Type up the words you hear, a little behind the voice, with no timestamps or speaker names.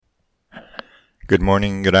Good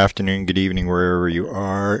morning, good afternoon, good evening, wherever you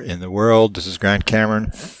are in the world. This is Grant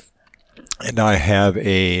Cameron, and I have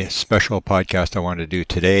a special podcast I want to do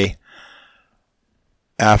today.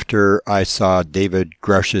 After I saw David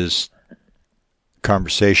Grusch's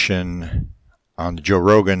conversation on the Joe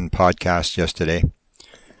Rogan podcast yesterday,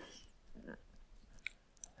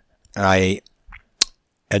 I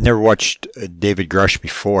had never watched David Grusch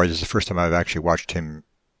before. This is the first time I've actually watched him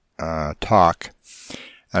talk.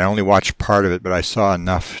 And I only watched part of it, but I saw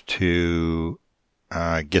enough to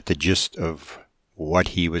get the gist of what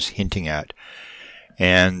he was hinting at.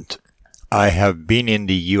 And I have been in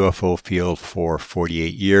the UFO field for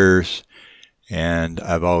 48 years, and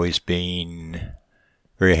I've always been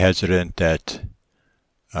very hesitant that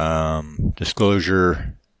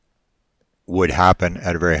disclosure would happen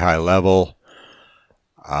at a very high level.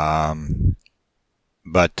 But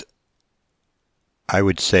I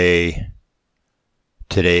would say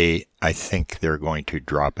today, I think they're going to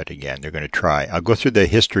drop it again. They're going to try. I'll go through the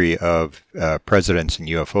history of presidents and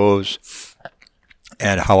UFOs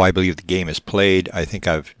and how I believe the game is played. I think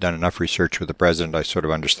I've done enough research with the president. I sort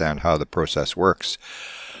of understand how the process works.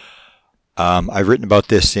 I've written about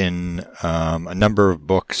this in a number of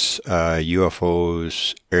books,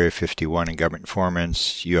 UFOs, Area 51 and Government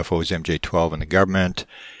Informants, UFOs MJ-12 and the Government,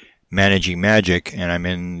 Managing Magic, and I'm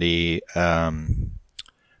in the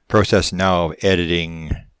process now of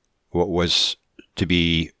editing what was to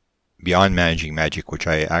be Beyond Managing Magic, which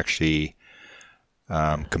I actually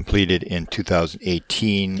completed in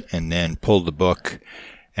 2018 and then pulled the book,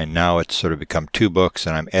 and now it's sort of become two books,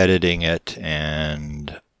 and I'm editing it,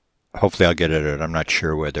 and hopefully I'll get it out. I'm not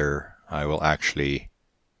sure whether I will actually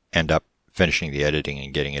end up finishing the editing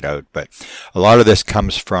and getting it out, but a lot of this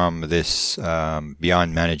comes from this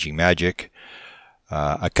Beyond Managing Magic.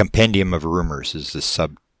 A Compendium of Rumors is the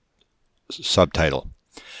subtitle.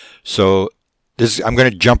 So I'm going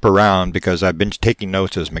to jump around because I've been taking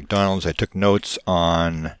notes as McDonald's. I took notes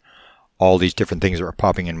on all these different things that were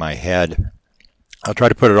popping in my head. I'll try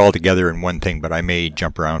to put it all together in one thing, but I may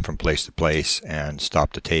jump around from place to place and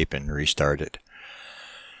stop the tape and restart it.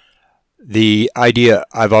 The idea,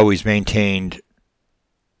 I've always maintained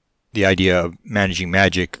the idea of managing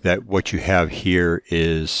magic, that what you have here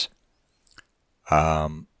is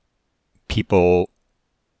people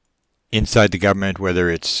inside the government, whether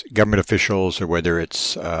it's government officials or whether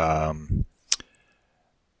it's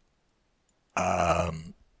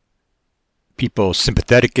people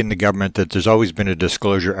sympathetic in the government, that there's always been a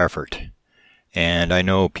disclosure effort. And I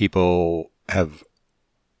know people have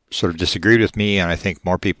sort of disagreed with me, and I think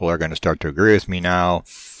more people are going to start to agree with me now.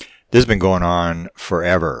 This has been going on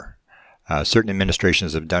forever. Certain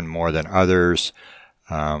administrations have done more than others.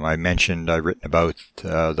 I've written about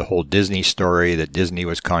the whole Disney story, that Disney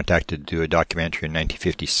was contacted to do a documentary in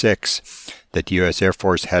 1956, that the U.S. Air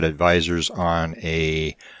Force had advisors on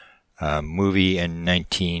a movie in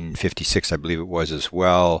 1956, I believe it was as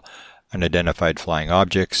well, Unidentified Flying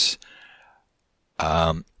Objects.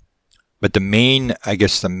 But the main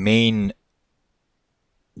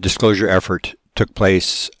disclosure effort took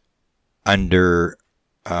place under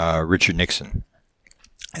Richard Nixon.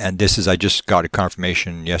 And this is, I just got a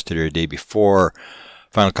confirmation yesterday or the day before,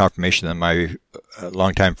 final confirmation that my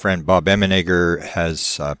longtime friend Bob Emenegger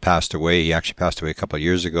has passed away. He actually passed away a couple of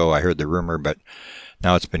years ago. I heard the rumor, but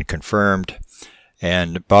now it's been confirmed.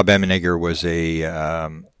 And Bob Emenegger was a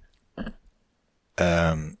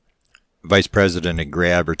vice president at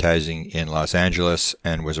Gray Advertising in Los Angeles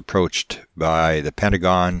and was approached by the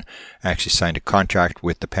Pentagon, actually signed a contract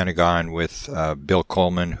with the Pentagon with Bill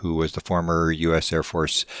Coleman, who was the former U.S. Air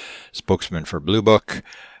Force spokesman for Blue Book,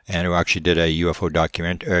 and who actually did a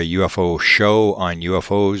UFO show on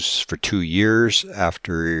UFOs for 2 years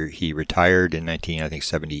after he retired in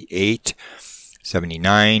 1978,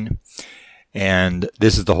 79. And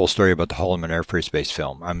this is the whole story about the Holloman Air Force Base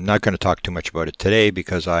film. I'm not going to talk too much about it today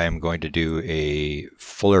because I am going to do a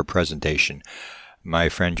fuller presentation. My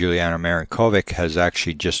friend Juliana Marinkovic has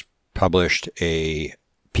actually just published a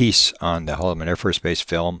piece on the Holloman Air Force Base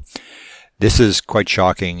film. This is quite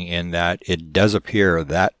shocking in that it does appear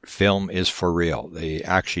that film is for real. They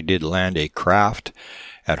actually did land a craft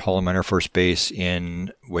at Holloman Air Force Base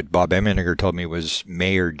in what Bob Emenegger told me was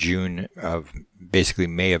May or June of, basically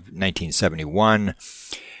May of 1971,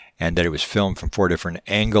 and that it was filmed from 4 different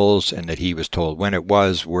angles, and that he was told when it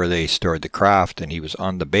was, where they stored the craft, and he was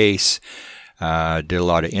on the base, did a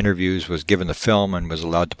lot of interviews, was given the film, and was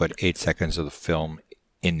allowed to put 8 seconds of the film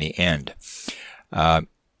in the end.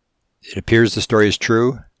 It appears the story is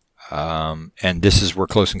true, and this is where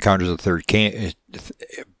Close Encounters of the Third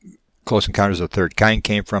Kind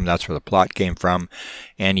came from. That's where the plot came from.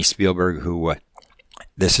 Andy Spielberg, who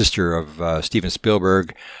the sister of Steven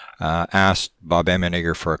Spielberg, asked Bob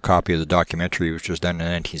Emenegger for a copy of the documentary, which was done in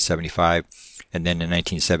 1975. And then in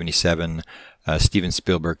 1977, Steven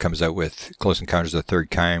Spielberg comes out with Close Encounters of the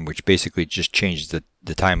Third Kind, which basically just changes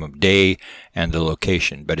the time of day and the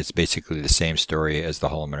location. But it's basically the same story as the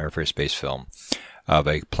Holloman Air Force Base film of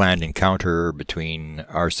a planned encounter between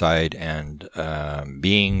our side and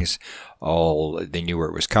beings. They knew where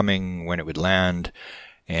it was coming, when it would land.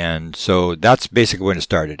 And so that's basically when it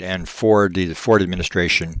started. And the Ford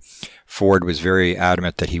administration, Ford was very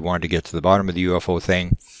adamant that he wanted to get to the bottom of the UFO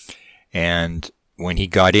thing. And when he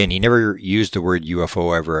got in, he never used the word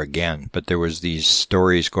UFO ever again. But there was these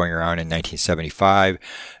stories going around in 1975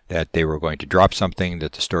 that they were going to drop something,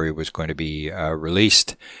 that the story was going to be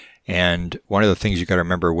released. And one of the things you got to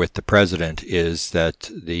remember with the president is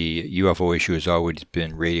that the UFO issue has always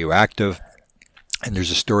been radioactive. And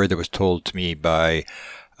there's a story that was told to me by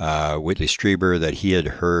Whitley Strieber that he had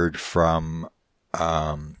heard from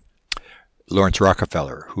Lawrence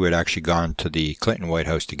Rockefeller, who had actually gone to the Clinton White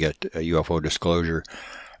House to get a UFO disclosure,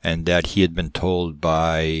 and that he had been told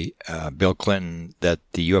by Bill Clinton that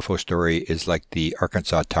the UFO story is like the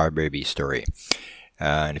Arkansas tar baby story.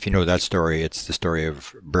 And if you know that story, it's the story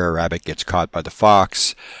of Brer Rabbit gets caught by the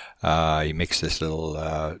fox. He makes this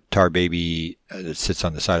little tar baby that sits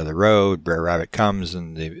on the side of the road. Brer Rabbit comes,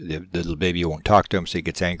 and the little baby won't talk to him, so he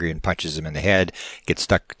gets angry and punches him in the head. Gets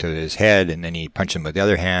stuck to his head, and then he punches him with the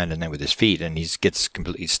other hand, and then with his feet, and he gets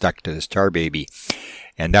completely stuck to this tar baby.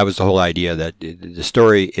 And that was the whole idea, that the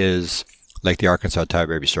story is like the Arkansas tar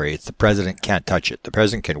baby story. It's the president can't touch it. The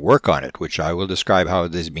president can work on it, which I will describe how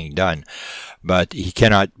this is being done, but he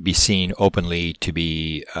cannot be seen openly to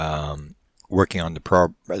be working on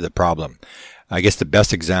the problem. I guess the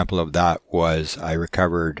best example of that was I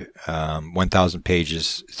recovered 1,000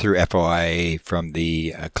 pages through FOIA from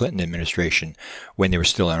the Clinton administration when they were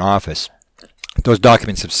still in office. Those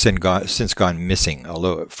documents have since gone missing,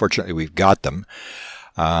 although fortunately we've got them.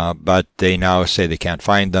 But they now say they can't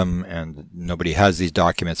find them, and nobody has these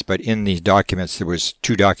documents. But in these documents, there was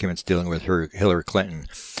 2 documents dealing with Hillary Clinton.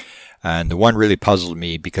 And the one really puzzled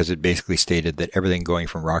me because it basically stated that everything going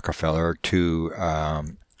from Rockefeller to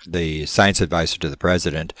the science advisor to the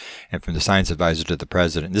president, and from the science advisor to the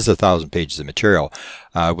president, this is 1,000 pages of material,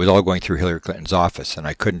 was all going through Hillary Clinton's office. And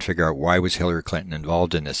I couldn't figure out why was Hillary Clinton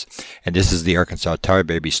involved in this. And this is the Arkansas tar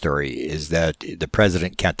baby story, is that the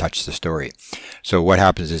president can't touch the story. So what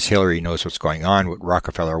happens is Hillary knows what's going on, what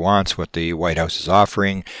Rockefeller wants, what the White House is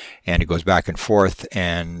offering, and it goes back and forth.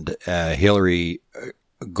 And Hillary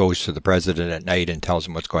goes to the president at night and tells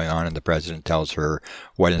him what's going on, and the president tells her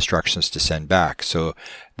what instructions to send back. So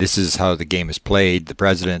this is how the game is played. The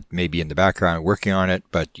president may be in the background working on it,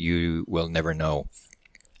 but you will never know.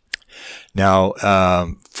 Now,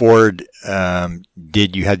 Ford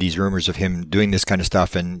you had these rumors of him doing this kind of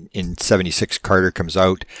stuff, and in 76 Carter comes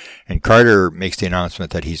out, and Carter makes the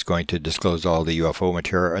announcement that he's going to disclose all the UFO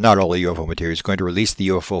material, or not all the UFO material, he's going to release the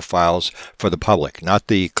UFO files for the public, not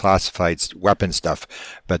the classified weapon stuff,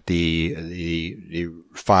 but the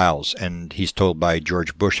files. And he's told by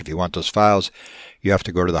George Bush, if you want those files, you have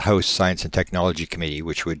to go to the House Science and Technology Committee,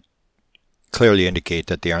 which would clearly indicate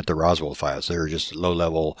that they aren't the Roswell files. They're just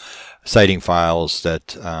low-level sighting files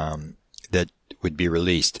that would be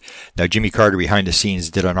released. Now, Jimmy Carter behind the scenes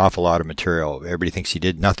did an awful lot of material. Everybody thinks he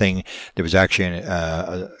did nothing. There was actually,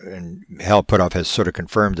 and Hal Puthoff has sort of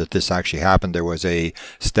confirmed that this actually happened. There was a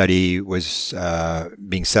study was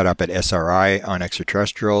being set up at SRI on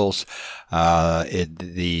extraterrestrials.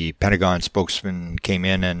 The Pentagon spokesman came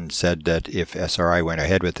in and said that if SRI went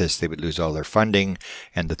ahead with this, they would lose all their funding,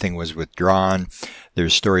 and the thing was withdrawn.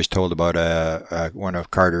 There's stories told about one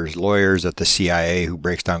of Carter's lawyers at the CIA who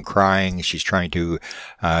breaks down crying. She's trying to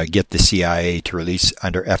get the CIA to release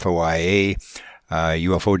under FOIA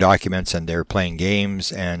UFO documents, and they're playing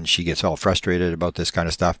games, and she gets all frustrated about this kind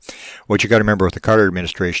of stuff. What you got to remember with the Carter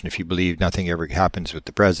administration, if you believe nothing ever happens with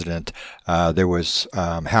the president, there was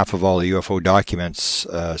half of all the UFO documents,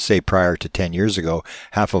 say prior to 10 years ago,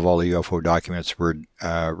 half of all the UFO documents were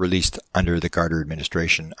released under the Carter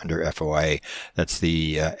administration, under FOIA. That's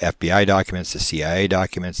the FBI documents, the CIA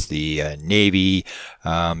documents, the Navy.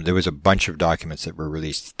 There was a bunch of documents that were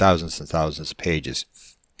released, thousands and thousands of pages.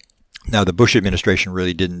 Now, the Bush administration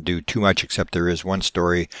really didn't do too much, except there is one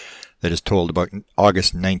story that is told about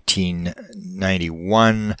August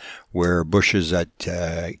 1991, where Bush is at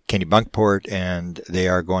Kennebunkport, and they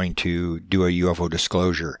are going to do a UFO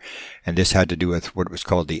disclosure. And this had to do with what was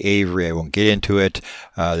called the Avery. I won't get into it.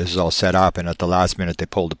 This is all set up, and at the last minute they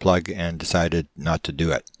pulled the plug and decided not to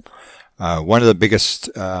do it. One of the biggest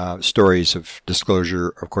stories of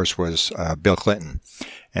disclosure, of course, was Bill Clinton.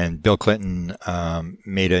 And Bill Clinton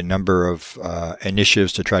made a number of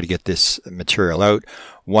initiatives to try to get this material out.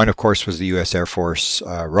 One, of course, was the U.S. Air Force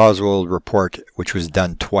Roswell report, which was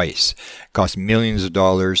done twice. It cost millions of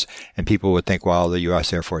dollars, and people would think, well, the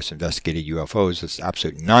U.S. Air Force investigated UFOs. It's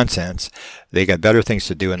absolute nonsense. They got better things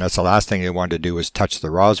to do, and that's the last thing they wanted to do was touch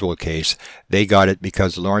the Roswell case. They got it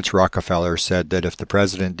because Lawrence Rockefeller said that if the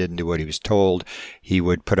president didn't do what he was told, he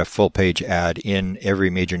would put a full-page ad in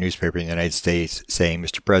every major newspaper in the United States saying,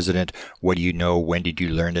 Mr. President, what do you know? When did you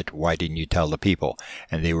learn it? Why didn't you tell the people?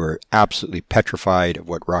 And they were absolutely petrified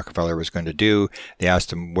of what Rockefeller was going to do. They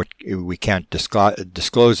asked him, we can't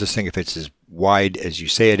disclose this thing if it's as wide as you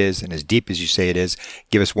say it is and as deep as you say it is.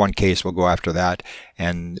 Give us one case, we'll go after that,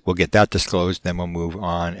 and we'll get that disclosed, then we'll move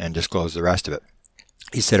on and disclose the rest of it.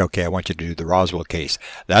 He said, okay, I want you to do the Roswell case.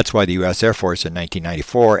 That's why the U.S. Air Force in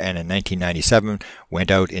 1994 and in 1997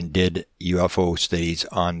 went out and did UFO studies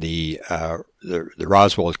on the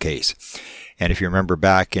Roswell case. And if you remember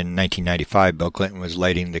back in 1995, Bill Clinton was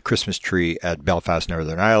lighting the Christmas tree at Belfast,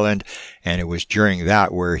 Northern Ireland, and it was during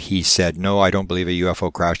that where he said, no, I don't believe a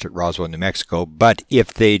UFO crashed at Roswell, New Mexico, but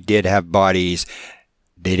if they did have bodies,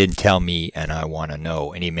 they didn't tell me, and I want to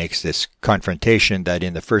know. And he makes this confrontation that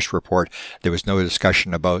in the first report, there was no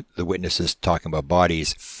discussion about the witnesses talking about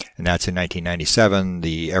bodies. And that's in 1997.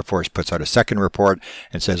 The Air Force puts out a second report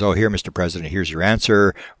and says, oh, here, Mr. President, here's your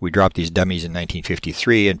answer. We dropped these dummies in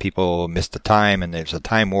 1953, and people missed the time, and there's a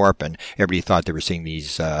time warp, and everybody thought they were seeing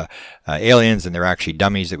these aliens, and they're actually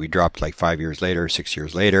dummies that we dropped like 5 years later, 6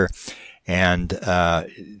 years later. And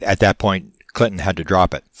at that point, Clinton had to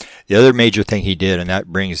drop it. The other major thing he did, and that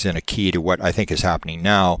brings in a key to what I think is happening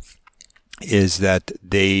now, is that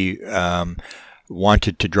they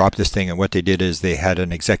wanted to drop this thing, and what they did is they had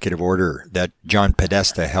an executive order that John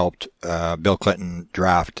Podesta helped Bill Clinton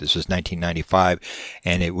draft. This was 1995,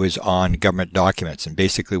 and it was on government documents. And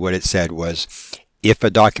basically what it said was, if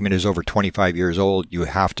a document is over 25 years old, you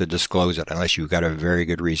have to disclose it unless you've got a very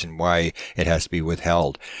good reason why it has to be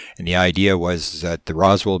withheld. And the idea was that the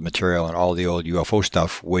Roswell material and all the old UFO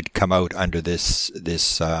stuff would come out under this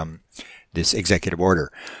executive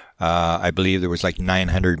order. I believe there was like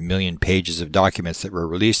 900 million pages of documents that were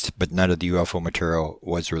released, but none of the UFO material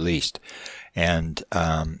was released. And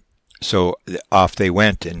so off they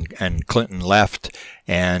went, and Clinton left,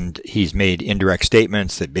 and he's made indirect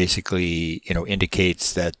statements that basically,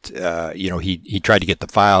 indicates that, he tried to get the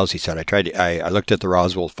files. He said, I looked at the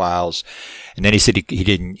Roswell files, and then he said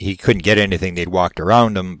he couldn't get anything. They'd walked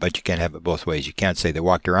around him, but you can't have it both ways. You can't say they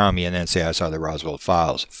walked around me and then say I saw the Roswell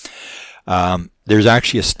files. There's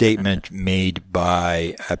actually a statement made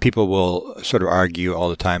by, people will sort of argue all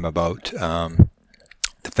the time about,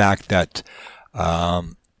 the fact that,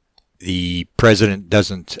 the president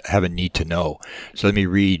doesn't have a need to know. So let me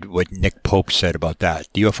read what Nick Pope said about that.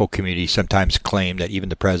 The UFO community sometimes claim that even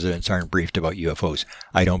the presidents aren't briefed about UFOs.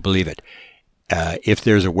 I don't believe it. If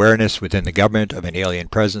there's awareness within the government of an alien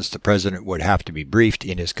presence, the president would have to be briefed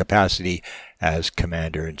in his capacity as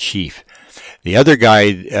commander-in-chief. The other guy,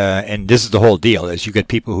 and this is the whole deal, is you get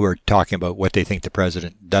people who are talking about what they think the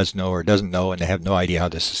president does know or doesn't know, and they have no idea how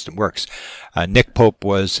the system works. Nick Pope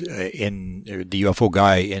was in the UFO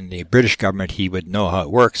guy in the British government. He would know how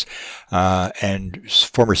it works. And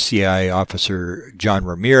former CIA officer John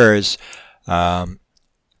Ramirez claimed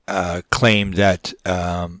that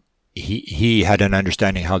he had an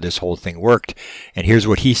understanding how this whole thing worked. And here's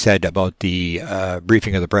what he said about the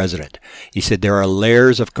briefing of the president. He said, there are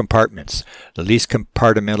layers of compartments. The least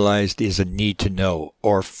compartmentalized is a need to know,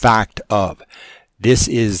 or fact of. This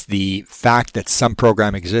is the fact that some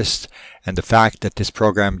program exists and the fact that this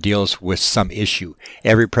program deals with some issue.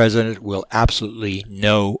 Every president will absolutely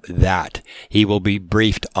know that. He will be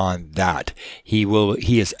briefed on that. He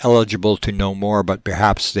is eligible to know more, but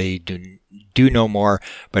perhaps they do know more,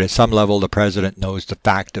 but at some level the president knows the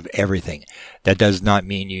fact of everything. That does not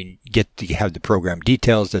mean you get to have the program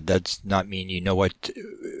details. That does not mean you know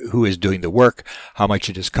who is doing the work, how much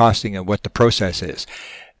it is costing, and what the process is.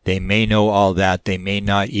 They may know all that. They may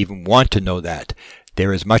not even want to know that.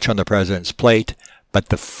 There is much on the president's plate, but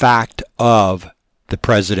the fact of the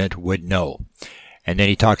president would know. And then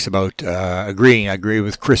he talks about agreeing. I agree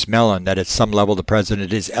with Chris Mellon that at some level the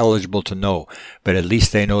president is eligible to know, but at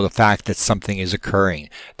least they know the fact that something is occurring.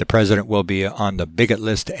 The president will be on the bigot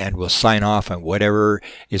list and will sign off on whatever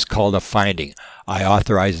is called a finding. I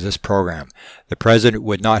authorize this program. The president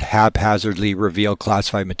would not haphazardly reveal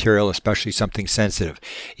classified material, especially something sensitive.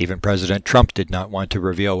 Even President Trump did not want to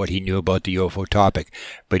reveal what he knew about the UFO topic,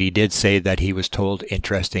 but he did say that he was told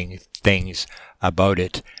interesting things about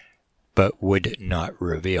it but would not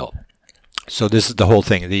reveal. So this is the whole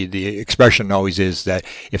thing. The expression always is that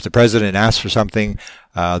if the president asks for something,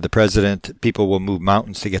 people will move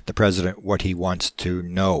mountains to get the president what he wants to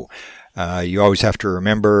know. You always have to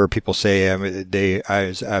remember, people say,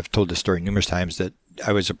 I've told this story numerous times, that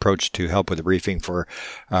I was approached to help with a briefing for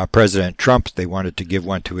President Trump. They wanted to give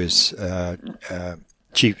one to his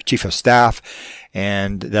chief of staff,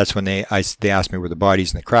 and that's when they asked me where the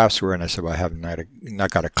bodies and the crafts were, and I said, well, I have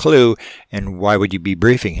not got a clue, and why would you be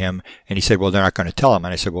briefing him? And he said, well, they're not going to tell him.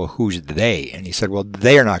 And I said, well, who's they? And he said, well,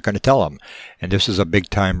 they are not going to tell him. And this is a big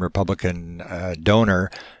time Republican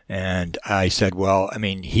donor. And I said, well, I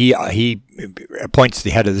mean, he appoints the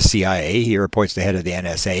head of the CIA. He appoints the head of the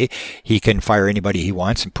NSA. He can fire anybody he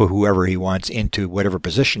wants and put whoever he wants into whatever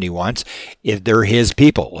position he wants if they're his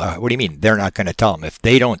people. What do you mean they're not going to tell him? If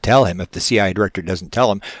they don't tell him, if the CIA director doesn't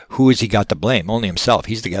tell him, who has he got to blame? Only himself.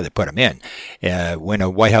 He's the guy that put him in. When a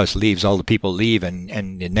White House leaves, all the people leave, and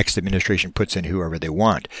the next administration puts in whoever they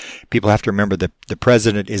want. People have to remember that the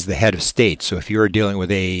president is the head of state. So if you're dealing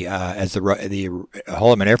with as the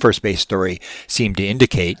Holloman Air Force Base story seemed to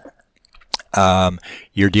indicate,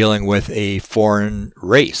 you're dealing with a foreign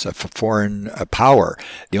race, a foreign power.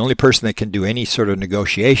 The only person that can do any sort of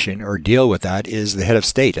negotiation or deal with that is the head of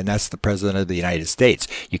state, and that's the President of the United States.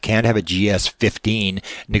 You can't have a GS-15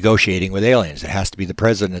 negotiating with aliens. It has to be the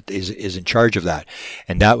President that is in charge of that.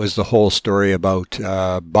 And that was the whole story about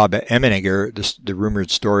Bob Emenegger, the rumored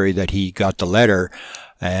story that he got the letter,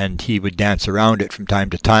 and he would dance around it from time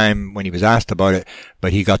to time when he was asked about it.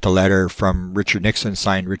 But he got the letter from Richard Nixon,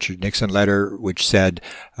 signed Richard Nixon letter, which said,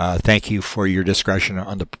 thank you for your discretion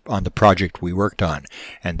on the project we worked on.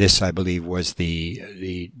 And this, I believe, was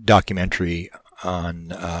the documentary on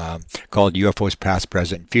called UFOs Past,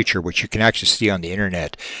 Present, and Future, which you can actually see on the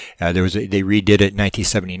internet. They redid it in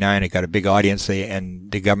 1979. It got a big audience,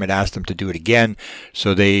 and the government asked them to do it again,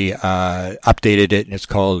 so they updated it, and it's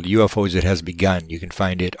called UFOs It Has Begun. You can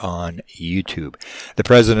find it on YouTube. The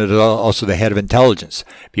president is also the head of intelligence.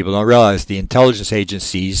 People don't realize the intelligence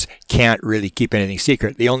agencies can't really keep anything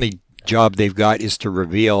secret. The only job they've got is to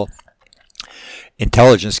reveal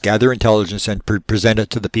intelligence, gather intelligence, and present it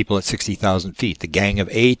to the people at 60,000 feet. The Gang of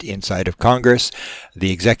Eight inside of Congress,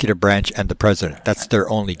 the executive branch, and the president. That's their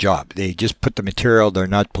only job. They just put the material. They're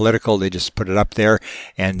not political. They just put it up there,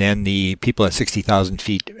 and then the people at 60,000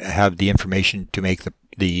 feet have the information to make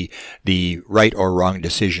the right or wrong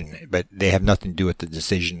decision, but they have nothing to do with the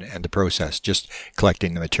decision and the process, just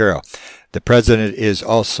collecting the material. The president is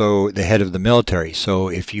also the head of the military. So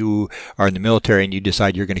if you are in the military and you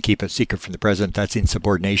decide you're going to keep it secret from the president, that's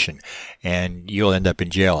insubordination, and you'll end up in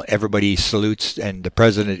jail. Everybody salutes, and the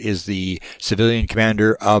president is the civilian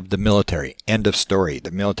commander of the military. End of story.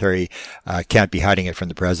 The military can't be hiding it from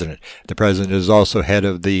the president. The president is also head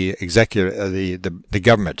of the executive, the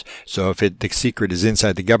government. So if the secret is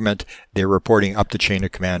inside the government, they're reporting up the chain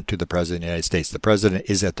of command to the president of the United States. The president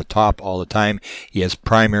is at the top all the time. He has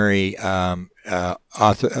primary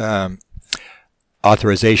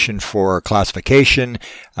authorization for classification.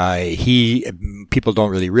 People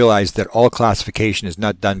don't really realize that all classification is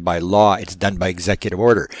not done by law, it's done by executive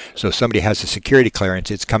order. So if somebody has a security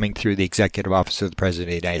clearance, it's coming through the executive office of the President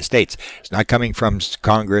of the United States. It's not coming from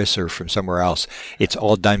Congress or from somewhere else. It's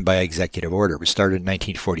all done by executive order. It was started in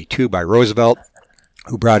 1942 by Roosevelt,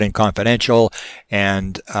 who brought in confidential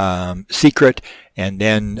and secret, and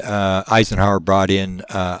then Eisenhower brought in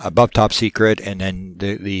above top secret, and then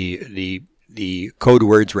the code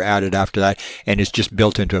words were added after that, and it's just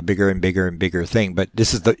built into a bigger and bigger and bigger thing. But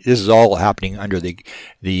this is all happening under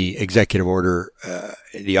the executive order,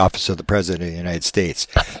 the office of the President of the United States.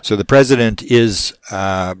 So the president is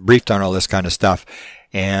briefed on all this kind of stuff,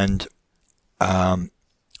 and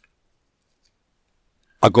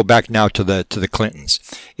I'll go back now to the Clintons.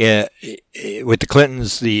 With the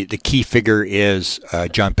Clintons, the key figure is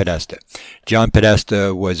John Podesta. John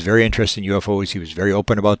Podesta was very interested in UFOs. He was very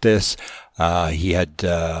open about this. He had,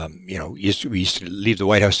 we used to leave the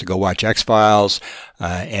White House to go watch X-Files,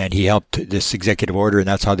 and he helped this executive order, and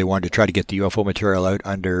that's how they wanted to try to get the UFO material out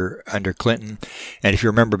under Clinton. And if you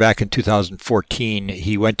remember back in 2014,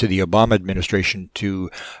 he went to the Obama administration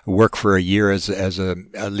to work for a year as a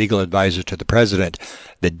legal advisor to the president.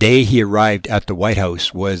 The day he arrived at the White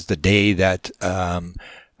House was the day that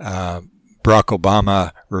Barack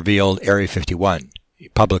Obama revealed Area 51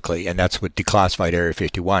 publicly, and that's what declassified Area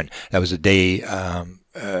 51. That was the day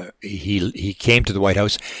he came to the White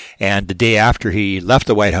House, and the day after he left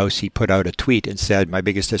the White House, he put out a tweet and said, "My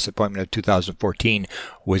biggest disappointment of 2014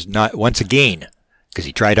 was not, once again, because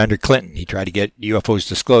he tried under Clinton. He tried to get UFOs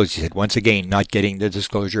disclosed. He said, once again, not getting the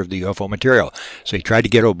disclosure of the UFO material. So he tried to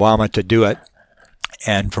get Obama to do it.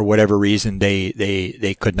 And for whatever reason,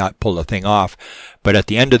 they could not pull the thing off. But at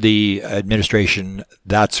the end of the administration,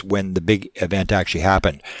 that's when the big event actually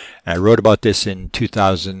happened. And I wrote about this in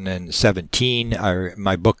 2017,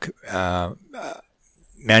 my book,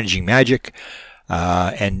 Managing Magic.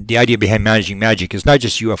 And the idea behind Managing Magic is not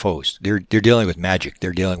just UFOs. They're dealing with magic.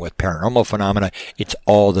 They're dealing with paranormal phenomena. It's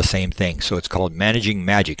all the same thing. So it's called Managing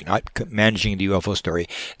Magic, not managing the UFO story.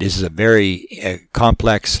 This is a very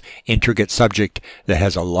complex, intricate subject that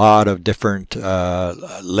has a lot of different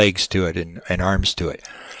legs to it and arms to it.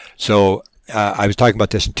 So I was talking about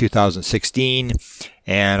this in 2016,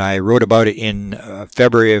 and I wrote about it in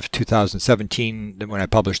February of 2017 when I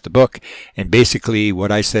published the book. And basically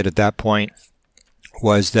what I said at that point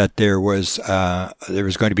was that there was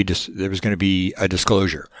going to be a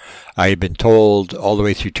disclosure. I had been told all the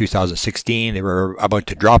way through 2016 they were about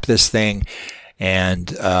to drop this thing, and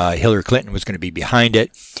Hillary Clinton was going to be behind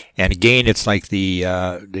it. And again, it's like the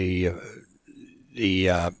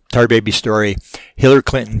Tar Baby story. Hillary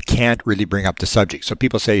Clinton can't really bring up the subject. So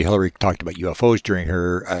people say Hillary talked about UFOs during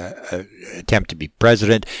her attempt to be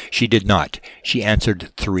president. She did not. She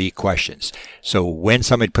answered 3 questions. So when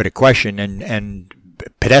somebody put a question, and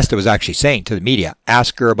Podesta was actually saying to the media,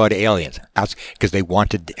 ask her about aliens, because they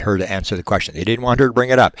wanted her to answer the question. They didn't want her to bring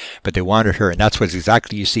it up, but they wanted her, and that's what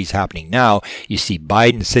exactly you see is happening now. You see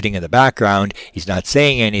Biden sitting in the background. He's not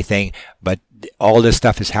saying anything, but all this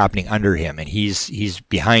stuff is happening under him, and he's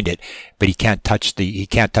behind it, but he can't touch the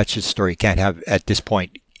story. He can't have, at this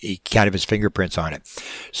point, he can't have his fingerprints on it.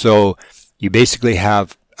 So you basically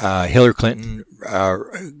have Hillary Clinton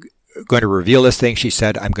going to reveal this thing. She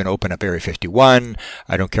said, I'm going to open up Area 51.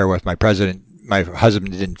 I don't care what my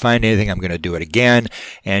husband didn't find anything. I'm going to do it again.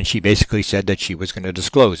 And she basically said that she was going to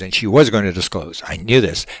disclose, and she was going to disclose. I knew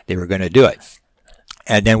this. They were going to do it.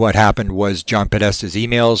 And then what happened was John Podesta's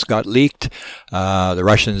emails got leaked. The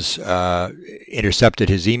Russians intercepted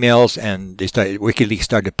his emails, and WikiLeaks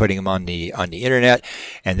started putting them on the internet.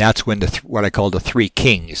 And that's when what I call the 3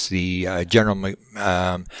 kings, the General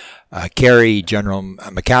Kerry, General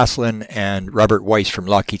McCaslin, and Robert Weiss from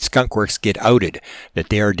Lockheed Skunk Works get outed, that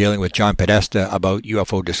they are dealing with John Podesta about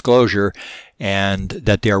UFO disclosure, and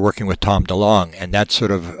that they are working with Tom DeLonge. And that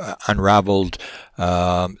sort of unraveled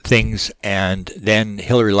things. And then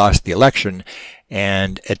Hillary lost the election.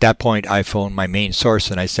 And at that point, I phoned my main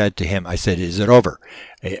source, and I said to him, is it over?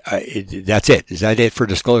 That's it. Is that it for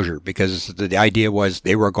disclosure? Because the idea was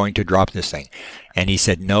they were going to drop this thing. And he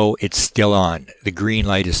said, no, it's still on. The green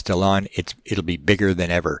light is still on. It'll be bigger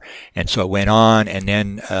than ever. And so it went on. And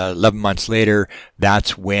then 11 months later,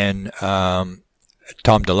 that's when Tom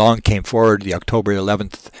DeLonge came forward, the October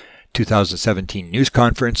 11th, 2017 news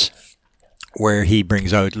conference, where he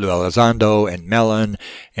brings out Lou Elizondo and Mellon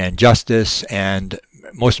and Justice and,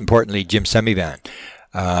 most importantly, Jim Semivan,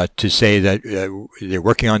 to say that they're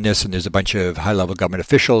working on this, and there's a bunch of high-level government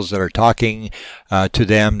officials that are talking to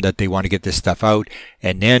them that they want to get this stuff out.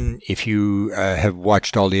 And then if you have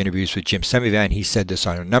watched all the interviews with Jim Semivan, he said this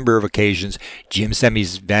on a number of occasions. Jim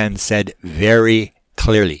Semivan said very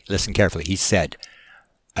clearly, listen carefully, he said,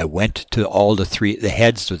 I went to all the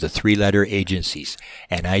heads of the 3-letter agencies,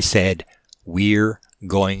 and I said, we're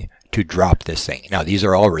going to drop this thing. Now, these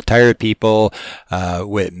are all retired people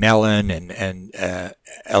with Mellon and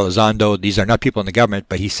Elizondo. These are not people in the government,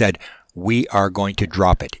 but he said, we are going to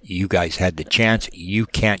drop it. You guys had the chance. You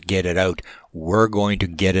can't get it out. We're going to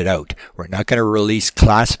get it out. We're not going to release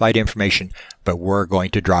classified information, but we're going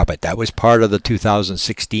to drop it. That was part of the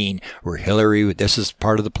 2016 where Hillary, this is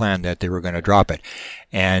part of the plan that they were going to drop it.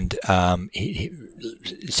 And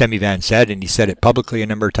Semivan said, and he said it publicly a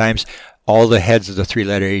number of times, all the heads of the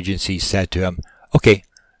 3-letter agencies said to him, okay,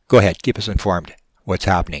 go ahead, keep us informed what's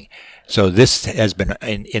happening. So this has been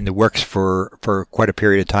in the works for quite a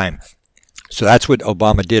period of time. So that's what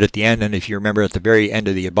Obama did at the end. And if you remember, at the very end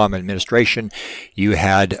of the Obama administration, you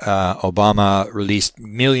had Obama released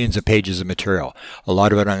millions of pages of material, a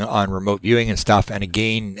lot of it on remote viewing and stuff. And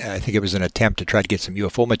again, I think it was an attempt to try to get some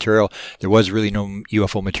UFO material. There was really no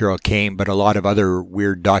UFO material came, but a lot of other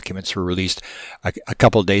weird documents were released a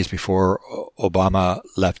couple of days before Obama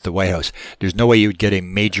left the White House. There's no way you would get a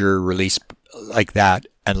major release like that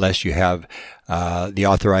unless you have the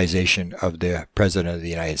authorization of the President of the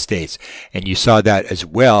United States. And you saw that as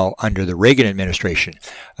well under the Reagan administration.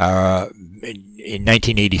 In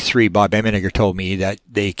 1983, Bob Emenegger told me that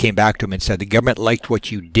they came back to him and said, the government liked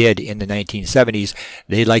what you did in the 1970s.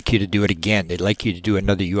 They'd like you to do it again. They'd like you to do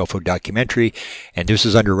another UFO documentary. And this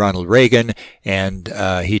is under Ronald Reagan. And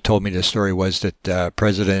he told me the story was that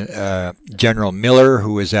President General Miller,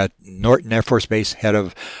 who was at Norton Air Force Base, head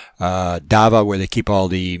of DAVA, where they keep all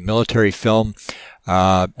the military film,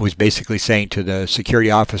 was basically saying to the security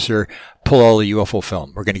officer, pull all the UFO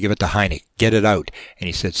film. We're going to give it to Hynek. Get it out. And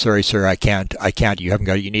he said, sorry, sir, I can't. You haven't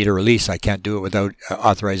got it. You need a release. I can't do it without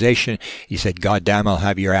authorization. He said, God damn, I'll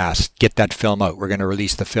have your ass. Get that film out. We're going to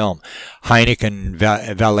release the film. Hynek and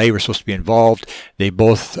Valet were supposed to be involved. They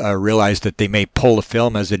both realized that they may pull the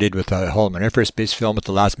film, as they did with the Holloman Air Force Base film. At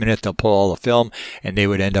the last minute, they'll pull all the film, and they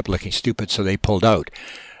would end up looking stupid, so they pulled out.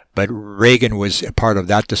 But Reagan was a part of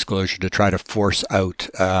that disclosure to try to force out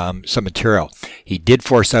some material. He did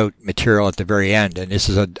force out material at the very end, and this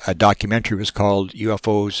is a documentary. It was called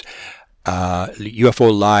UFO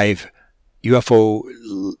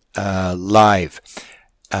Live.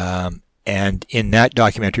 And in that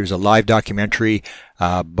documentary, it was a live documentary.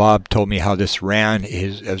 Bob told me how this ran.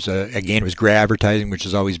 It was Gray Advertising, which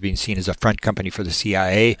has always been seen as a front company for the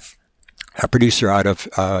CIA. A producer out of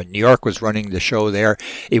New York was running the show there.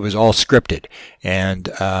 It was all scripted, and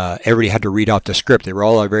everybody had to read off the script. They were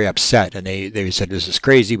all very upset, and they said, "This is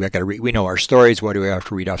crazy. We know our stories. Why do we have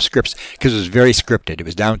to read off scripts?" Because it was very scripted. It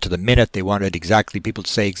was down to the minute. They wanted people to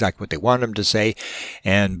say exactly what they wanted them to say.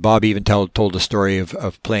 And Bob even told the story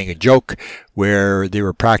of playing a joke where they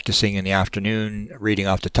were practicing in the afternoon, reading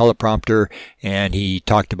off the teleprompter, and he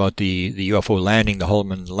talked about the UFO landing, the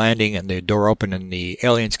Holloman landing, and the door opened and the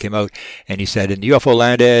aliens came out, and he said, and the UFO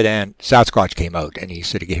landed and Sasquatch came out, and he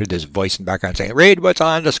said, you could hear this voice in the background saying, read what's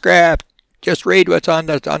on the script, just read what's on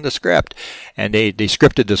the script. And they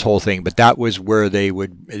scripted this whole thing, but that was where they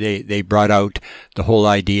brought out the whole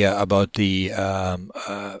idea about the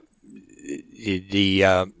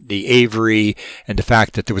Avery and the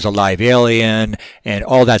fact that there was a live alien and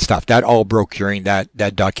all that stuff. That all broke during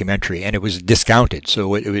that documentary, and it was discounted.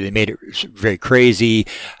 So they made it very crazy.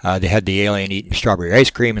 They had the alien eating strawberry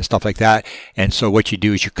ice cream and stuff like that. And so what you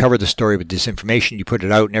do is you cover the story with disinformation. You put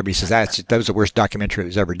it out, and everybody says that was the worst documentary that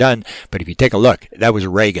was ever done. But if you take a look, that was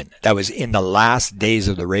Reagan. That was in the last days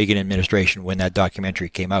of the Reagan administration when that documentary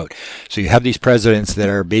came out. So you have these presidents that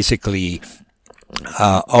are basically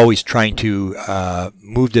always trying to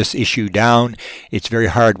move this issue down. It's very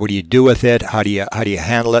hard. What do you do with it? How do you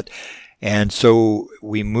handle it? And so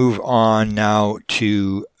we move on now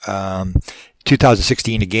to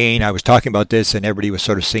 2016 again. I was talking about this, and everybody was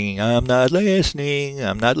sort of singing, I'm not listening,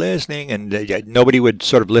 and nobody would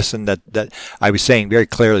sort of listen. That I was saying very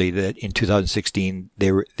clearly that in 2016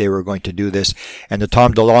 they were going to do this, and the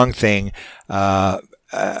Tom DeLonge thing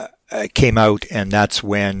came out, and that's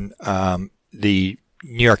when the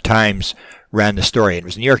New York Times ran the story. It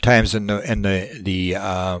was the New York Times and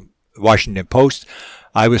the Washington Post.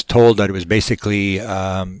 I was told that it was basically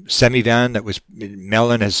Semivan, that was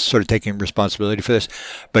Mellon has sort of taken responsibility for this.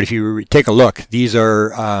 But if you take a look, these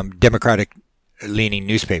are Democratic leaning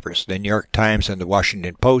newspapers, the New York Times and the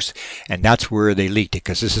Washington Post, and that's where they leaked it,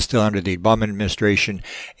 because this is still under the Obama administration,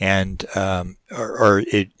 and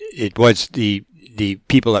it was the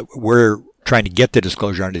people that were trying to get the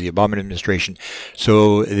disclosure under the Obama administration.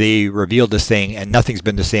 So they revealed this thing, and nothing's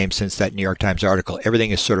been the same since that New York Times article. Everything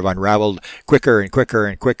is sort of unraveled quicker and quicker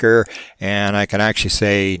and quicker. And I can actually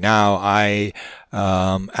say now I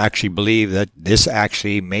actually believe that this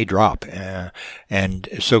actually may drop. And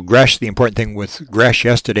so Grusch, the important thing with Grusch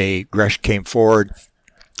yesterday, Grusch came forward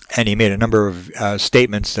and he made a number of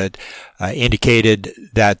statements that indicated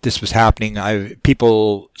that this was happening.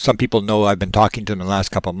 Some people know I've been talking to them in the last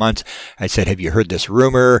couple of months. I said, "Have you heard this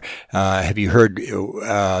rumor? Have you heard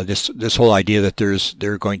this whole idea that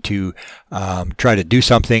they're going to try to do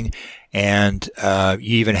something?" And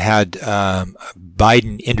you even had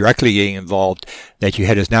Biden indirectly getting involved, that you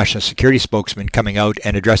had his national security spokesman coming out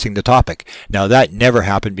and addressing the topic. Now, that never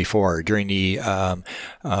happened before. During the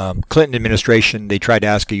Clinton administration, they tried to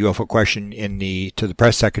ask a UFO question to the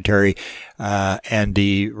press secretary, and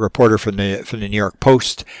the reporter from the New York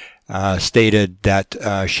Post stated that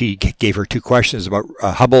she gave her two questions about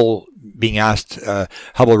Hubble being asked,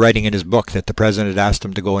 Hubble writing in his book that the president asked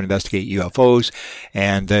him to go investigate UFOs,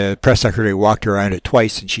 and the press secretary walked around it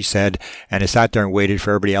twice, and she said, and I sat there and waited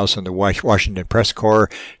for everybody else in the Washington press corps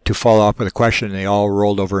to follow up with a question, and they all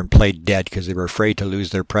rolled over and played dead because they were afraid to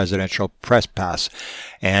lose their presidential press pass.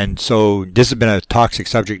 And so this has been a toxic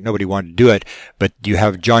subject. Nobody wanted to do it, but you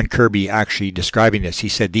have John Kirby actually describing this. He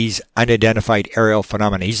said these unidentified aerial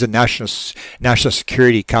phenomena. He's the National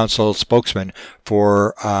Security Council spokesman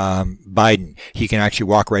for Biden. He can actually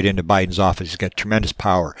walk right into Biden's office. He's got tremendous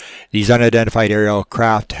power. These unidentified aerial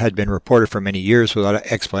craft had been reported for many years without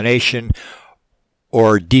explanation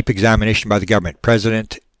or deep examination by the government.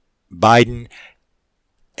 President Biden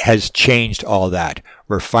has changed all that.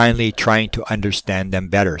 We're finally trying to understand them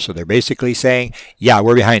better. So they're basically saying, yeah,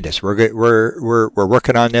 we're behind this. We're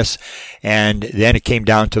working on this. And then it came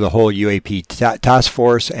down to the whole UAP task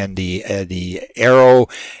force and the arrow.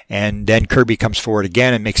 And then Kirby comes forward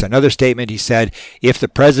again and makes another statement. He said, if the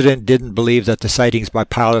president didn't believe that the sightings by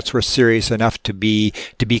pilots were serious enough to be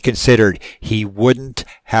considered, he wouldn't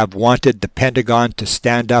have wanted the Pentagon to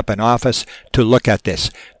stand up an office to look at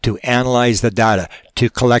this, to analyze the data, to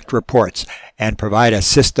collect reports, and provide a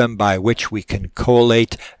system by which we can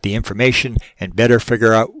collate the information and better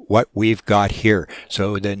figure out what we've got here.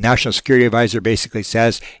 So the National Security Advisor basically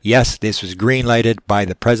says, yes, this was green-lighted by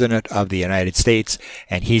the President of the United States,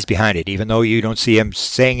 and he's behind it. Even though you don't see him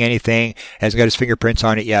saying anything, hasn't got his fingerprints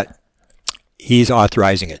on it yet, he's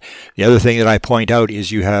authorizing it. The other thing that I point out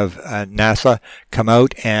is you have NASA come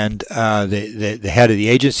out, and the head of the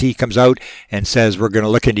agency comes out and says, we're going to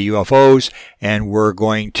look into UFOs, and we're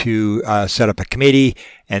going to set up a committee,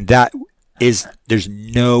 and there's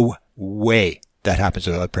no way that happens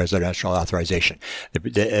without presidential authorization.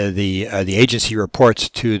 The agency reports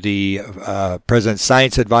to the president's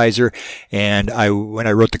science advisor, and when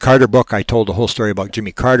I wrote the Carter book, I told the whole story about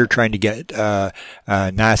Jimmy Carter trying to get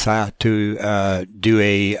NASA to do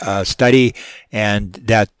a study, and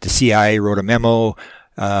that the CIA wrote a memo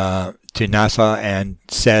to NASA and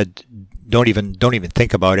said, don't even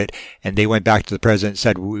think about it. And they went back to the president and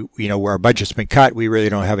said, our budget's been cut. We really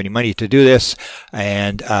don't have any money to do this.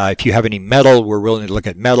 And if you have any metal, we're willing to look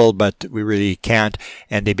at metal, but we really can't.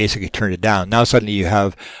 And they basically turned it down. Now suddenly you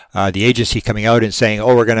have the agency coming out and saying,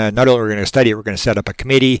 oh, not only we're going to study it, we're going to set up a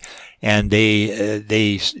committee. And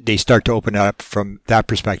they start to open it up from that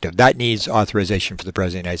perspective. That needs authorization for the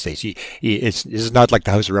President of the United States. This is not like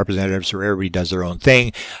the House of Representatives where everybody does their own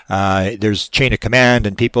thing. There's chain of command,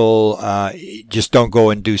 and people just don't go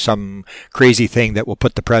and do some crazy thing that will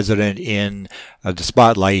put the President in the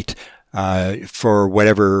spotlight for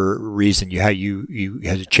whatever reason. You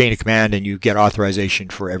have a chain of command, and you get authorization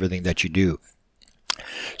for everything that you do.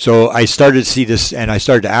 So I started to see this, and I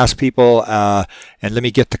started to ask people, and let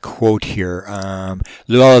me get the quote here.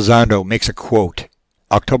 Lou Elizondo makes a quote,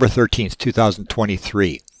 October 13th,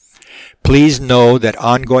 2023. Please know that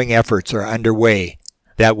ongoing efforts are underway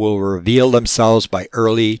that will reveal themselves by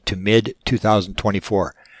early to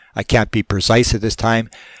mid-2024. I can't be precise at this time,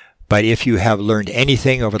 but if you have learned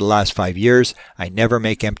anything over the last 5 years, I never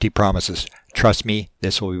make empty promises. Trust me,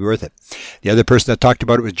 this will be worth it. The other person that talked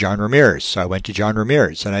about it was John Ramirez. So I went to John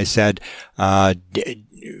Ramirez and I said, have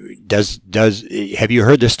you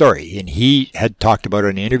heard this story? And he had talked about it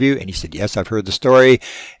in an interview, and he said, yes, I've heard the story.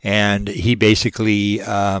 And he basically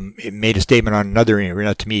made a statement on another interview,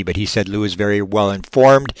 not to me, but he said Lou is very well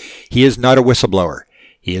informed. He is not a whistleblower.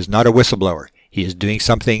 He is not a whistleblower. He is doing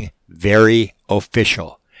something very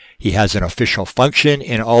official. He has an official function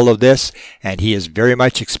in all of this, and he is very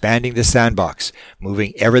much expanding the sandbox,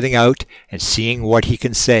 moving everything out and seeing what he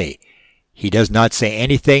can say. He does not say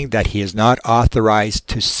anything that he is not authorized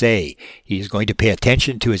to say. He is going to pay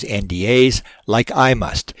attention to his NDAs like I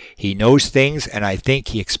must. He knows things, and I think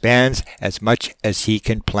he expands as much as he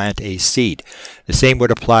can plant a seed. The same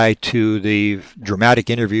would apply to the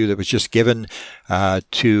dramatic interview that was just given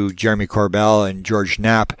to Jeremy Corbell and George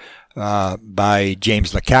Knapp by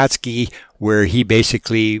James Lakatsky, where he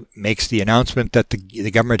basically makes the announcement that the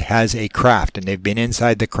government has a craft, and they've been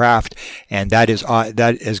inside the craft, and that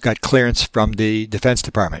has got clearance from the Defense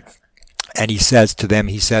Department. And he says to them,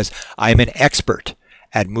 I'm an expert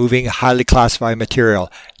at moving highly classified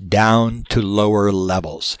material down to lower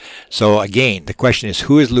levels. So again, the question is,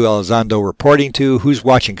 who is Lou Elizondo reporting to? Who's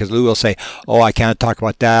watching? Because Lou will say, oh, I can't talk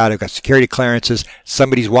about that. I've got security clearances.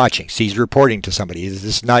 Somebody's watching. So he's reporting to somebody.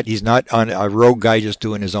 He's not on a rogue guy just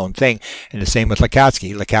doing his own thing. And the same with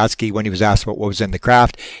Lakatsky. Lakatsky, when he was asked about what was in the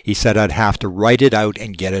craft, he said, I'd have to write it out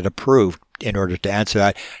and get it approved in order to answer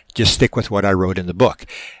that. Just stick with what I wrote in the book.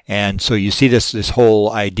 And so you see this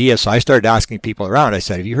whole idea. So I started asking people around. I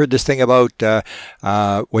said, have you heard this thing about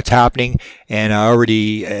what's happening? And I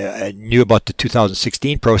already knew about the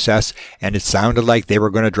 2016 process, and it sounded like they were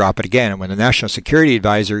going to drop it again. And when the National Security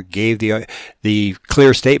Advisor gave the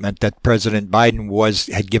clear statement that President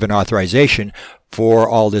Biden had given authorization for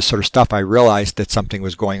all this sort of stuff, I realized that something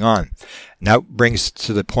was going on. And that brings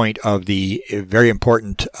to the point of the very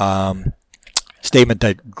important statement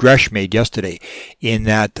that Grusch made yesterday, in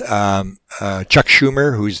that Chuck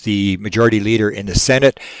Schumer, who's the majority leader in the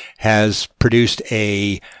Senate, has produced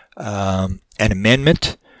an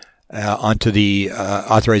amendment onto the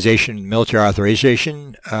military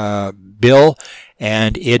authorization bill,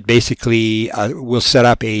 and it basically will set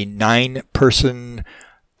up a 9-person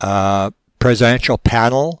presidential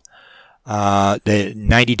panel, the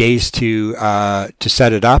 90 days to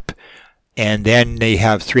set it up, and then they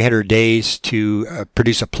have 300 days to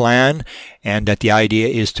produce a plan, and that the idea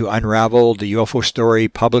is to unravel the UFO story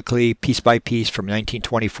publicly, piece by piece, from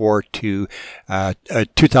 1924 to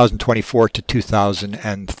 2024 to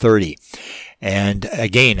 2030. And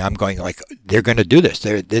again, I'm going like, they're going to do this.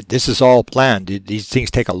 This is all planned. These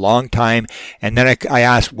things take a long time. And then I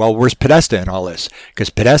asked, well, where's Podesta in all this?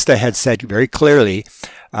 Because Podesta had said very clearly,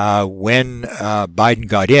 when Biden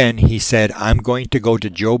got in, he said, I'm going to go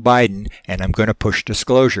to Joe Biden and I'm going to push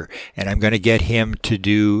disclosure, and I'm going to get him to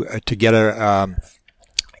get a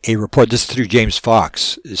report. This is through James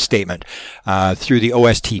Fox's statement, through the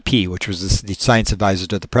OSTP, which was the science advisor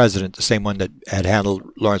to the president, the same one that had handled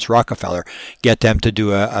Lawrence Rockefeller, get them to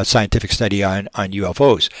do a scientific study on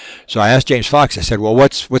UFOs. So I asked James Fox, I said, well,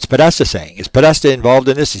 what's Podesta saying? Is Podesta involved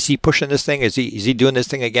in this? Is he pushing this thing? Is he doing this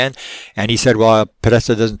thing again? And he said, well,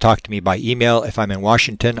 Podesta doesn't talk to me by email. If I'm in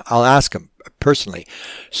Washington, I'll ask him personally.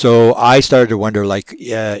 So I started to wonder, like,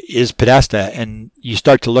 is Podesta? And you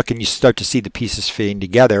start to look and you start to see the pieces fitting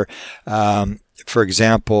together. For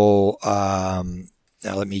example, now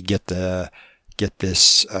let me get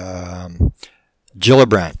this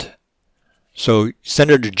Gillibrand. So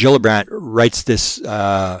Senator Gillibrand writes this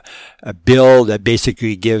a bill that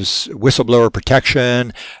basically gives whistleblower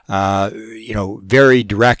protection, very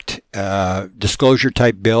direct disclosure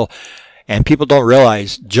type bill. And people don't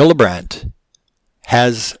realize Gillibrand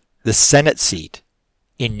has the Senate seat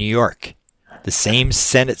in New York, the same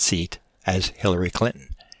Senate seat as Hillary Clinton.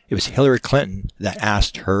 It was Hillary Clinton that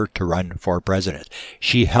asked her to run for president.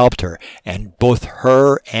 She helped her, and both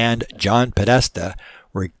her and John Podesta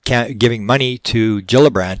were giving money to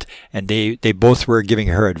Gillibrand, and they both were giving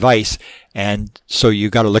her advice. And so you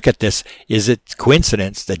got to look at this. Is it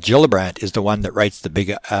coincidence that Gillibrand is the one that writes the big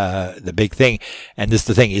thing? And this is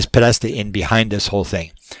the thing: is Podesta in behind this whole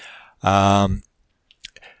thing?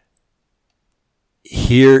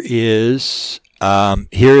 Here is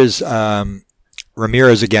Ramirez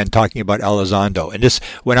again talking about Elizondo. And this,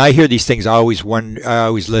 when I hear these things, I always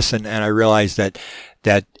listen, and I realize that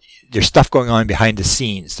there's stuff going on behind the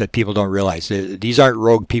scenes that people don't realize. These aren't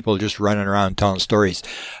rogue people just running around telling stories.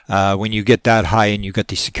 When you get that high and you get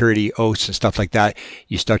the security oaths and stuff like that,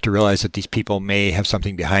 you start to realize that these people may have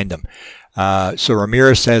something behind them. So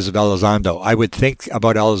Ramirez says of Elizondo, I would think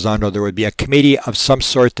about Elizondo, there would be a committee of some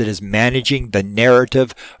sort that is managing the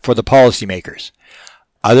narrative for the policymakers.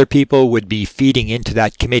 Other people would be feeding into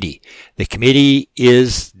that committee. The committee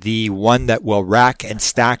is the one that will rack and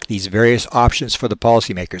stack these various options for the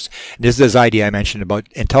policymakers. And this is this idea I mentioned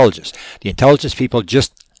about intelligence. The intelligence people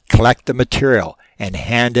just collect the material and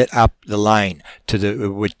hand it up the line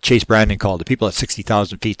to what Chase Brandon called the people at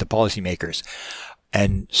 60,000 feet, the policymakers.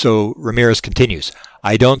 And so Ramirez continues,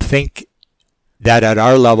 I don't think that at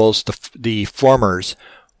our levels, the formers,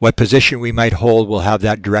 what position we might hold, will have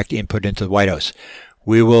that direct input into the White House.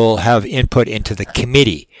 We will have input into the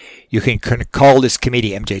committee. You can call this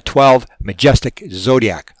committee MJ-12, Majestic,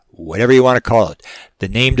 Zodiac, whatever you want to call it. The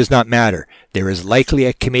name does not matter. There is likely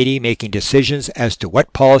a committee making decisions as to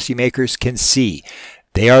what policymakers can see.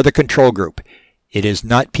 They are the control group. It is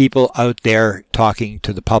not people out there talking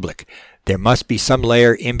to the public. There must be some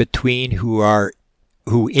layer in between who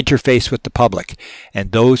interface with the public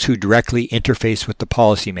and those who directly interface with the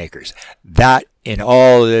policymakers. That, in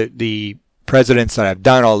all the presidents that I've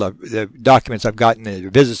done, all the documents I've gotten, the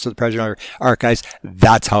visits to the presidential archives,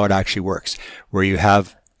 that's how it actually works. Where you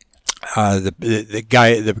have the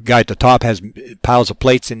guy at the top has piles of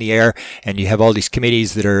plates in the air, and you have all these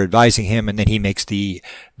committees that are advising him, and then he makes the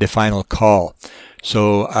final call.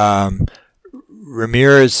 So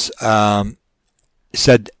Ramirez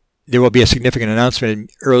said there will be a significant announcement in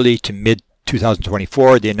early to mid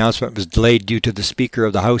 2024. The announcement was delayed due to the Speaker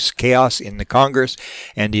of the House chaos in the Congress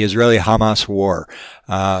and the Israeli-Hamas war.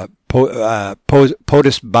 POTUS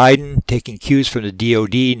Biden, taking cues from the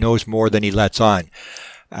DOD, knows more than he lets on.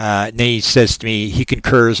 And then he says to me, he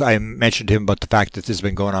concurs. I mentioned to him about the fact that this has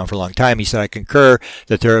been going on for a long time. He said, I concur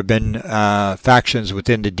that there have been factions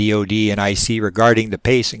within the DOD and IC regarding the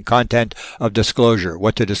pace and content of disclosure,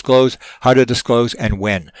 what to disclose, how to disclose, and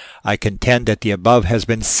when. I contend that the above has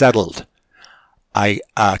been settled. I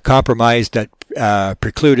compromise that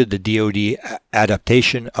precluded the DOD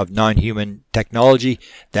adaptation of non-human technology,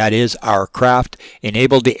 that is, our craft,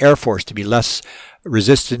 enabled the Air Force to be less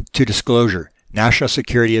resistant to disclosure. National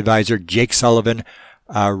Security Advisor Jake Sullivan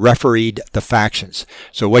refereed the factions.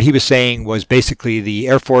 So what he was saying was basically the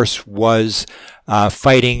Air Force was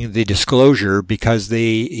fighting the disclosure because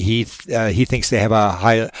he thinks they have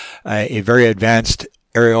a very advanced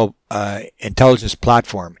aerial intelligence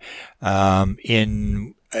platform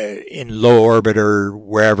in low orbit or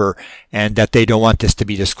wherever, and that they don't want this to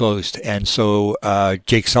be disclosed. And so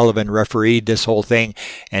Jake Sullivan refereed this whole thing,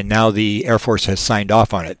 and now the Air Force has signed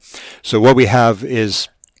off on it. So what we have is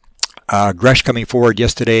Grusch coming forward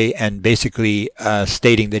yesterday and basically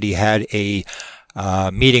stating that he had a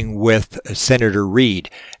meeting with Senator Reid.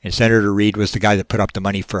 And Senator Reid was the guy that put up the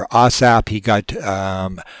money for OSAP. He got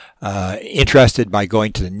interested by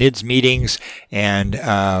going to the NIDS meetings and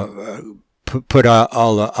put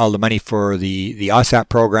all the money for the OSAP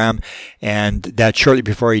program, and that shortly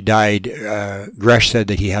before he died, Grusch said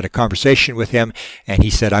that he had a conversation with him, and he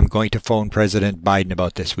said, I'm going to phone President Biden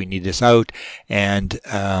about this. We need this out. And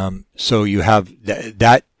so you have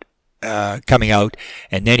that coming out,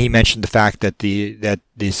 and then he mentioned the fact that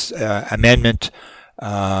this amendment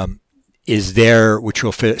is there, which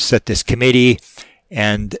will set this committee,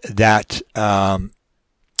 and that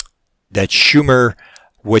Schumer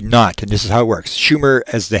would not, and this is how it works. Schumer,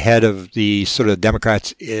 as the head of the sort of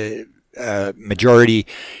Democrats' majority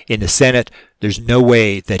in the Senate, there's no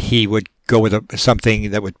way that he would go with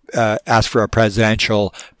something that would ask for a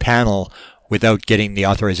presidential panel without getting the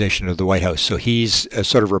authorization of the White House. So he's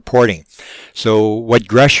sort of reporting. So what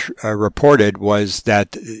Grusch reported was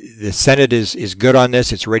that the Senate is good on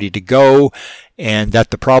this, it's ready to go, and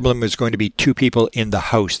that the problem is going to be two people in the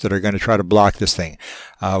House that are going to try to block this thing.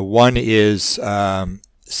 One is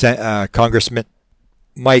Congressman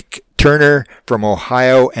Mike Turner from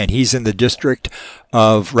Ohio, and he's in the district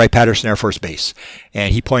of Wright-Patterson Air Force Base.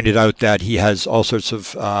 And he pointed out that he has all sorts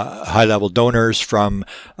of high-level donors from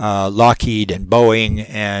Lockheed and Boeing,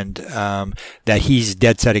 and that he's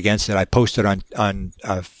dead set against it. I posted on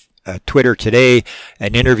Twitter today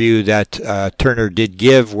an interview that Turner did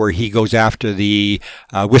give where he goes after the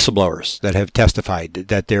whistleblowers that have testified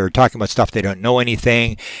that they're talking about stuff they don't know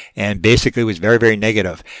anything, and basically was very, very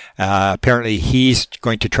negative. Apparently he's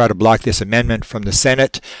going to try to block this amendment from the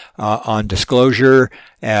Senate on disclosure,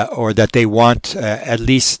 or that they want at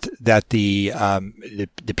least that the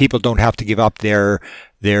people don't have to give up their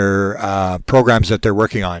programs that they're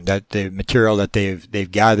working on, that the material that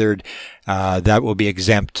they've gathered, that will be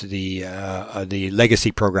exempt, the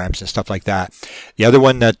legacy programs and stuff like that. The other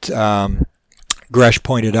one that Grusch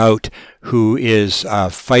pointed out, who is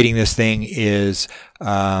fighting this thing, is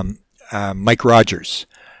Mike Rogers.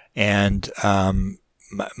 And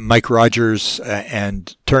Mike Rogers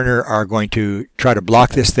and Turner are going to try to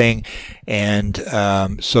block this thing, and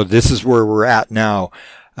so this is where we're at now.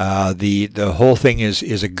 The whole thing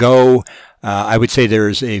is a go. I would say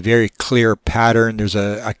there's a very clear pattern. There's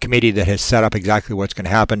a committee that has set up exactly what's going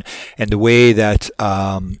to happen, and the way that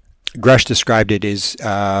Grusch described it is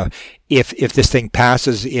if this thing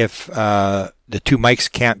passes, if the two mics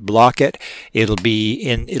can't block it, it'll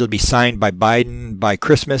be signed by Biden by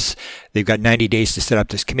Christmas. They've got 90 days to set up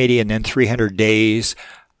this committee, and then 300 days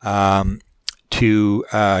to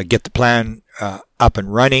get the plan up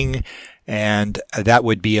and running. And that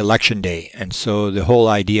would be election day. And so the whole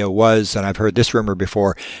idea was, and I've heard this rumor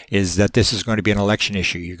before, is that this is going to be an election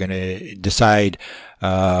issue. You're going to decide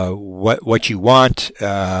what you want,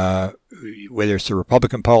 whether it's the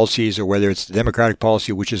Republican policies or whether it's the Democratic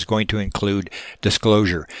policy, which is going to include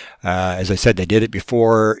disclosure. As I said, they did it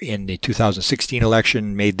before in the 2016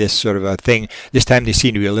 election, made this sort of a thing. This time they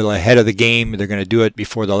seem to be a little ahead of the game. They're going to do it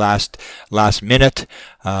before the last minute.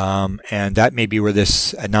 And that may be where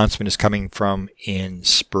this announcement is coming from in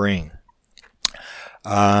spring.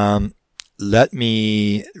 Let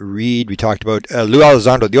me read. We talked about Lou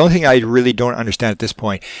Elizondo. The only thing I really don't understand at this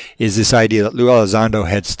point is this idea that Lou Elizondo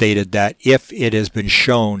had stated that if it has been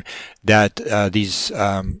shown that these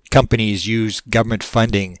companies use government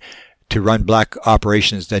funding to run black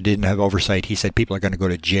operations that didn't have oversight, he said people are going to go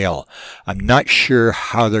to jail. I'm not sure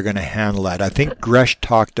how they're going to handle that. I think Grusch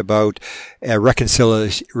talked about a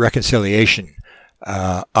reconciliation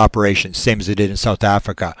operation, same as they did in South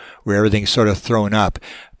Africa, where everything's sort of thrown up.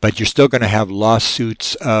 But you're still going to have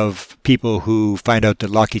lawsuits of people who find out that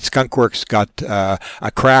Lockheed Skunk Works got a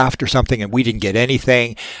craft or something and we didn't get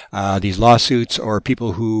anything. These lawsuits, or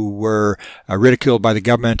people who were ridiculed by the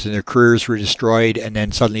government and their careers were destroyed, and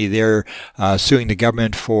then suddenly they're suing the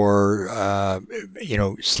government for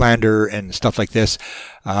slander and stuff like this.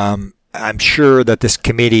 I'm sure that this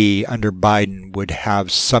committee under Biden would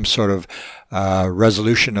have some sort of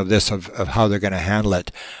resolution of this, of how they're going to handle it.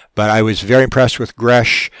 But I was very impressed with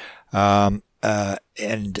Grusch, and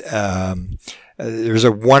there's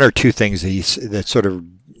one or two things that sort of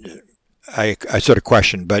I sort of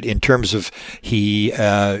questioned. But in terms of, he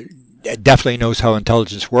definitely knows how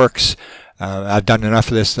intelligence works. I've done enough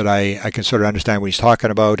of this that I can sort of understand what he's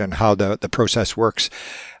talking about and how the process works.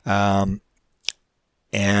 And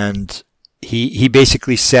he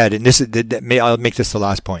basically said, and I'll make this the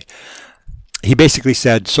last point. He basically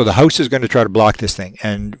said, so the House is going to try to block this thing,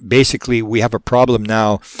 and basically we have a problem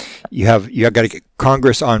now. You have got to get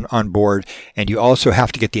Congress on board, and you also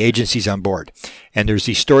have to get the agencies on board. And there's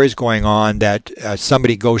these stories going on that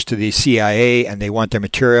somebody goes to the CIA and they want their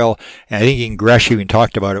material. And I think in Grusch even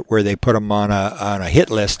talked about it, where they put them on a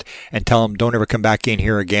hit list and tell them don't ever come back in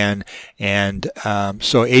here again. And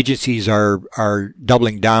so agencies are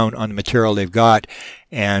doubling down on the material they've got,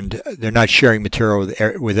 and they're not sharing material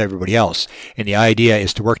with everybody else. And the idea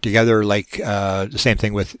is to work together, like the same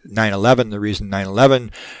thing with 9/11. The reason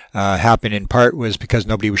 9/11 happened in part was because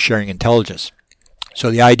nobody was sharing intelligence. So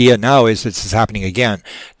the idea now is this is happening again,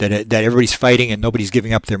 that everybody's fighting and nobody's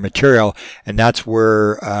giving up their material. And that's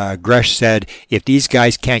where Grusch said, if these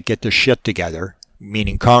guys can't get their shit together,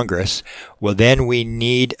 meaning Congress, well, then we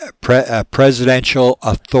need a presidential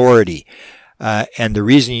authority. And the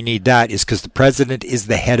reason you need that is because the president is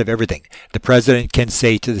the head of everything. The president can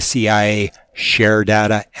say to the CIA, share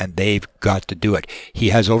data, and they've got to do it. He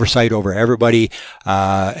has oversight over everybody.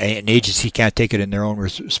 An agency can't take it in their own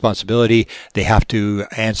responsibility. They have to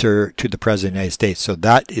answer to the President of the United States. So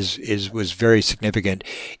that was very significant,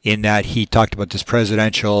 in that he talked about this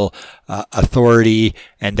presidential authority,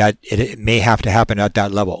 and that it may have to happen at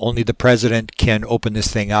that level. Only the president can open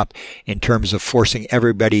this thing up in terms of forcing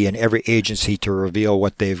everybody in every agency to reveal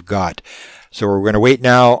what they've got. So we're going to wait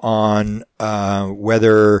now on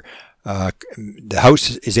whether the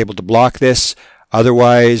House is able to block this.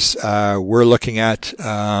 Otherwise, we're looking at,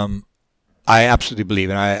 I absolutely believe,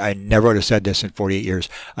 and I never would have said this in 48 years,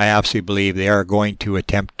 I absolutely believe they are going to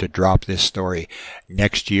attempt to drop this story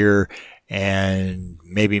next year and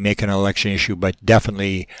maybe make an election issue, but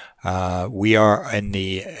definitely we are in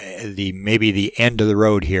maybe the end of the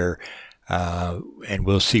road here. And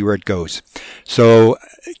we'll see where it goes. So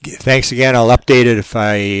thanks again. I'll update it if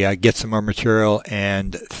I get some more material,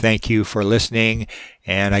 and thank you for listening.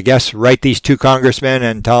 And I guess write these two congressmen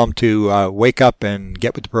and tell them to wake up and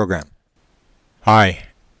get with the program. Hi,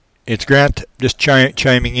 it's Grant, just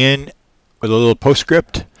chiming in with a little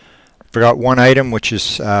postscript. Forgot one item which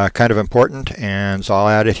is kind of important, and so I'll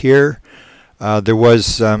add it here. There was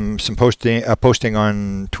some posting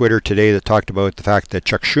on Twitter today that talked about the fact that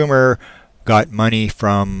Chuck Schumer got money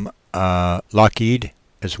from Lockheed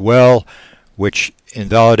as well, which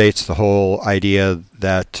invalidates the whole idea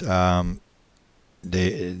that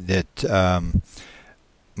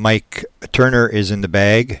Mike Turner is in the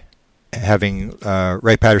bag, having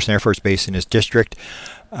Wright-Patterson Air Force Base in his district.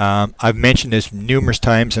 I've mentioned this numerous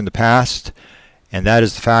times in the past, and that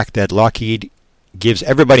is the fact that Lockheed gives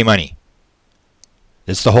everybody money.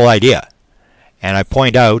 That's the whole idea. And I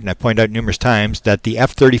point out numerous times, that the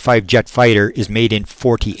F-35 jet fighter is made in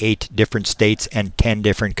 48 different states and 10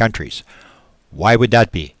 different countries. Why would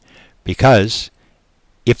that be? Because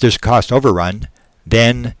if there's a cost overrun,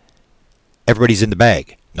 then everybody's in the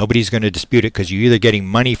bag. Nobody's going to dispute it, because you're either getting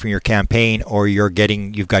money from your campaign or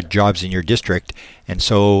you've got jobs in your district, and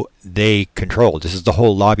so they control. This is the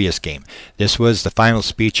whole lobbyist game. This was the final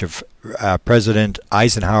speech of President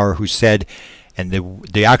Eisenhower, who said, and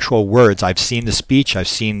the actual words, I've seen the speech, I've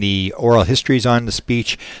seen the oral histories on the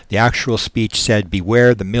speech. The actual speech said,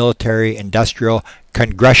 beware the military-industrial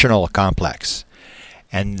congressional complex.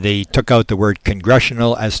 And they took out the word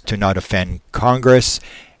congressional as to not offend Congress.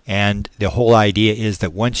 And the whole idea is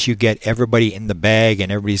that once you get everybody in the bag and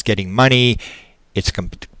everybody's getting money, it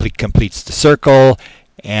completes the circle.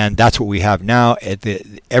 And that's what we have now.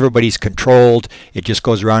 Everybody's controlled. It just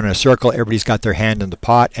goes around in a circle. Everybody's got their hand in the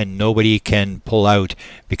pot, and nobody can pull out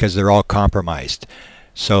because they're all compromised.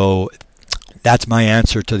 So that's my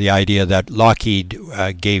answer to the idea that Lockheed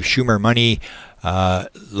gave Schumer money.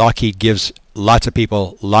 Lockheed gives lots of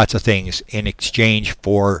people lots of things in exchange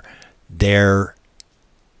for their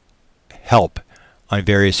help on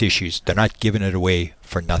various issues. They're not giving it away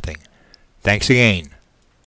for nothing. Thanks again.